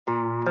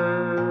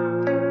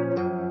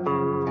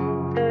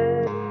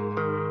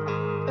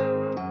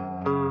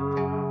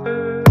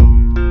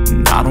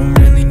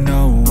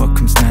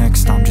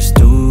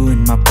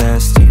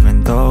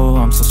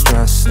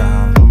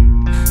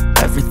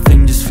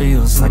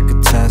like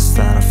a test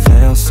that I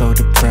fail, so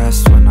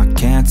depressed when I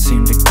can't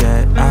seem to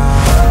get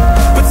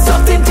out. But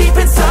something deep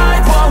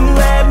inside won't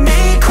let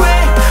me quit.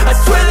 I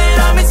swear that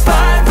I'm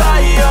inspired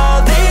by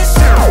all this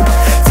shit.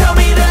 Tell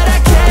me that I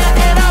can't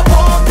and I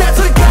won't. That's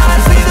what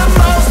guides me the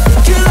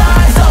most. Your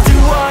lies, I'll do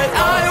what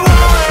I want.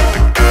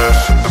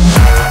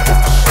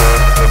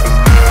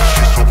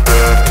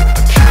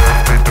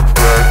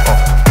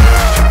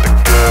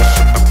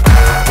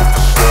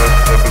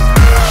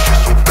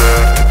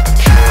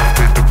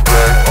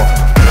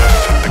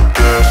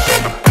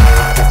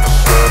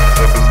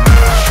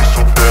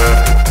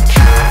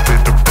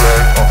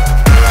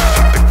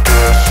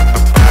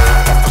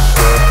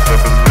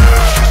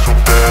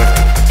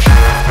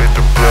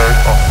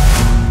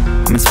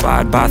 I'm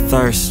inspired by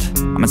thirst,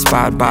 I'm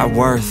inspired by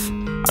worth.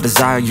 I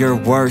desire your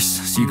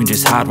worst, so you can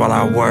just hide while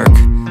I work.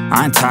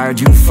 I ain't tired,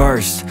 you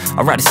first.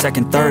 I'll write a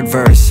second, third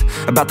verse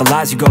about the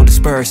lies you go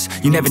disperse.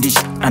 You never did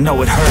shit, I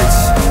know it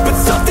hurts. But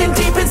something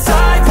deep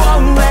inside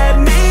won't let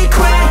me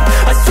quit.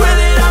 I swear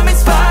that I'm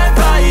inspired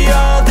by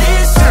all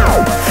this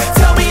shit.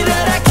 Tell me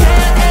that I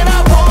can't and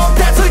I won't.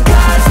 That's what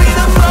guides me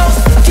the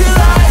most. Your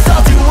lies,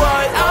 I'll do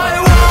what I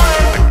want.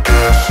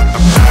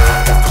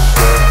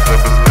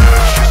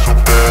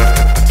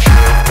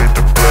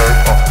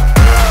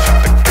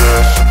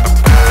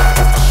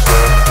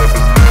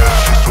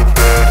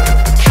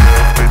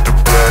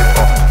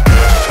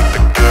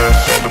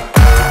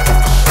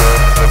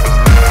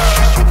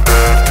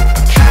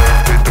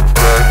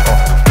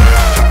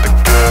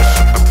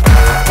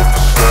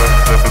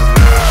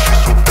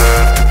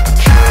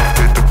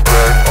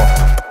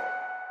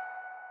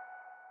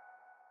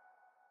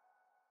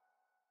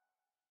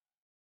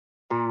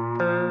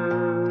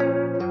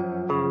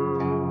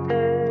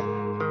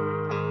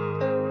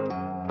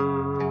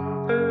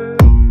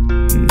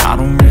 I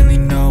don't really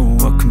know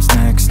what comes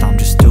next. I'm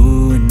just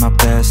doing my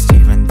best,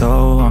 even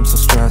though I'm so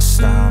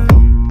stressed out.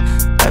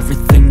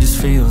 Everything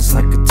just feels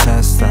like a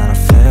test that I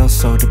fail,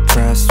 so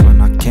depressed when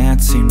I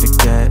can't seem to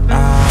get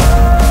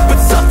out. But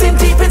something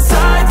deep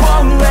inside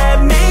won't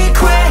let me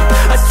quit.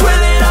 I swear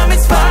that I'm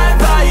inspired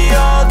by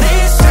all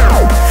this shit.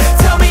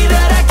 Tell me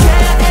that I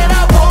can't and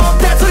I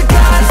won't. That's what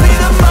guides me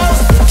the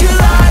most. Your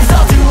lies,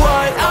 I'll do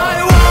what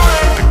I want.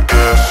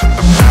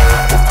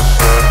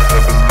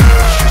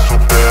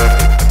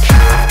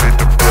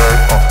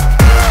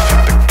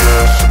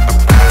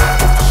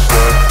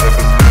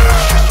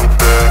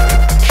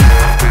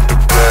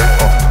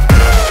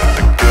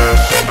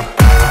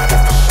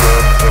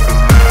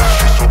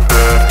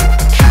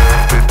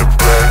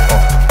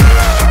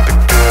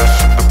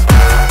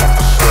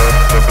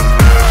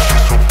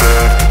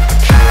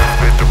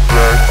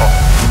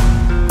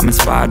 I'm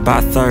inspired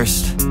by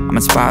thirst, I'm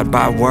inspired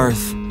by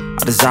worth.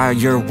 I desire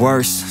your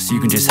worst, so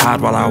you can just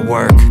hide while I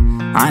work.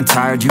 I ain't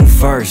tired, you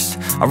first.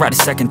 I'll write a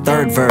second,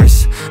 third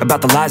verse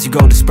about the lies you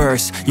go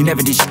disperse. You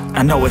never did shit,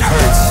 I know it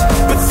hurts.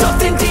 But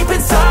something deep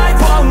inside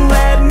won't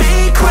let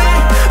me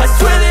quit. I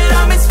swear that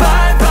I'm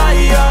inspired by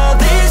all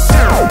this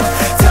shit.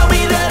 Tell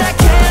me that I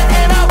can't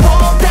and I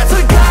won't. That's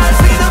what guides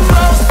me the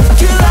most.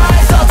 Your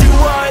lies, I'll do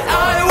what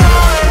I want.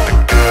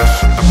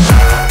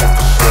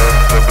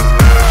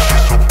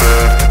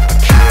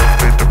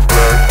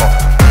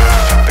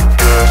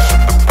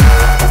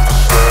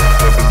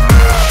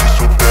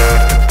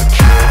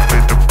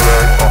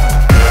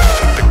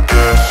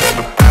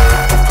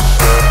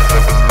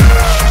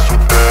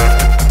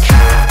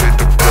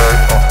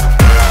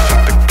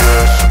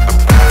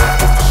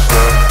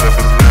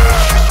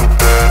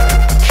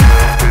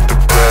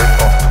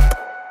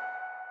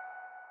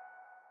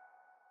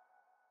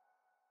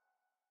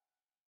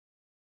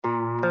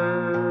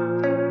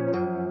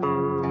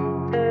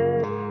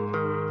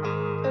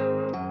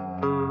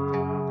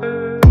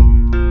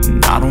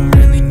 I don't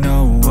really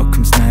know what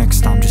comes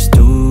next. I'm just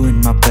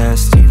doing my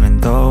best, even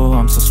though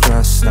I'm so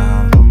stressed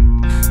out.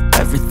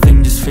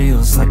 Everything just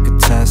feels like a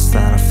test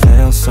that I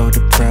fail, so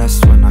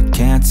depressed when I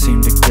can't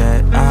seem to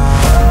get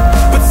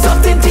out. But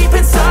something deep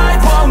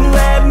inside won't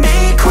let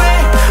me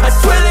quit. I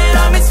swear that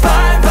I'm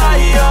inspired by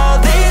all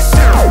this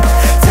shit.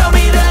 Tell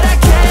me that I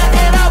can't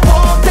and I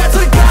won't. That's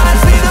what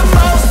guides me the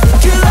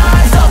most. Your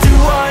lies, I'll do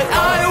what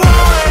I want.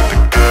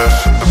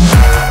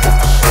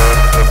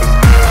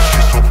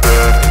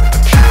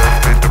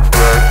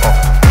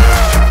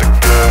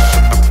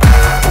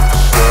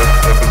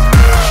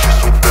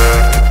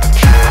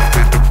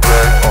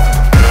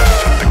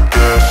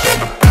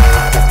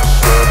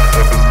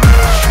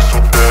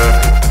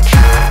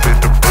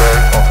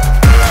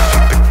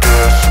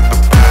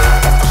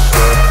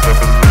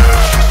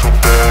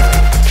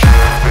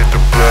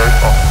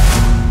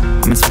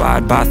 I'm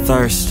inspired by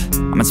thirst,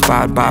 I'm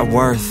inspired by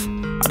worth.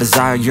 I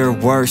desire your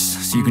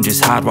worst, so you can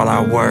just hide while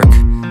I work.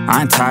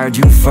 I ain't tired,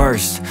 you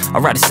first.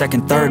 I'll write a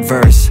second, third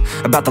verse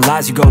about the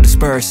lies you go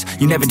disperse.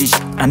 You never did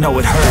shit, I know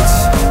it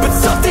hurts. But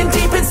something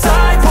deep inside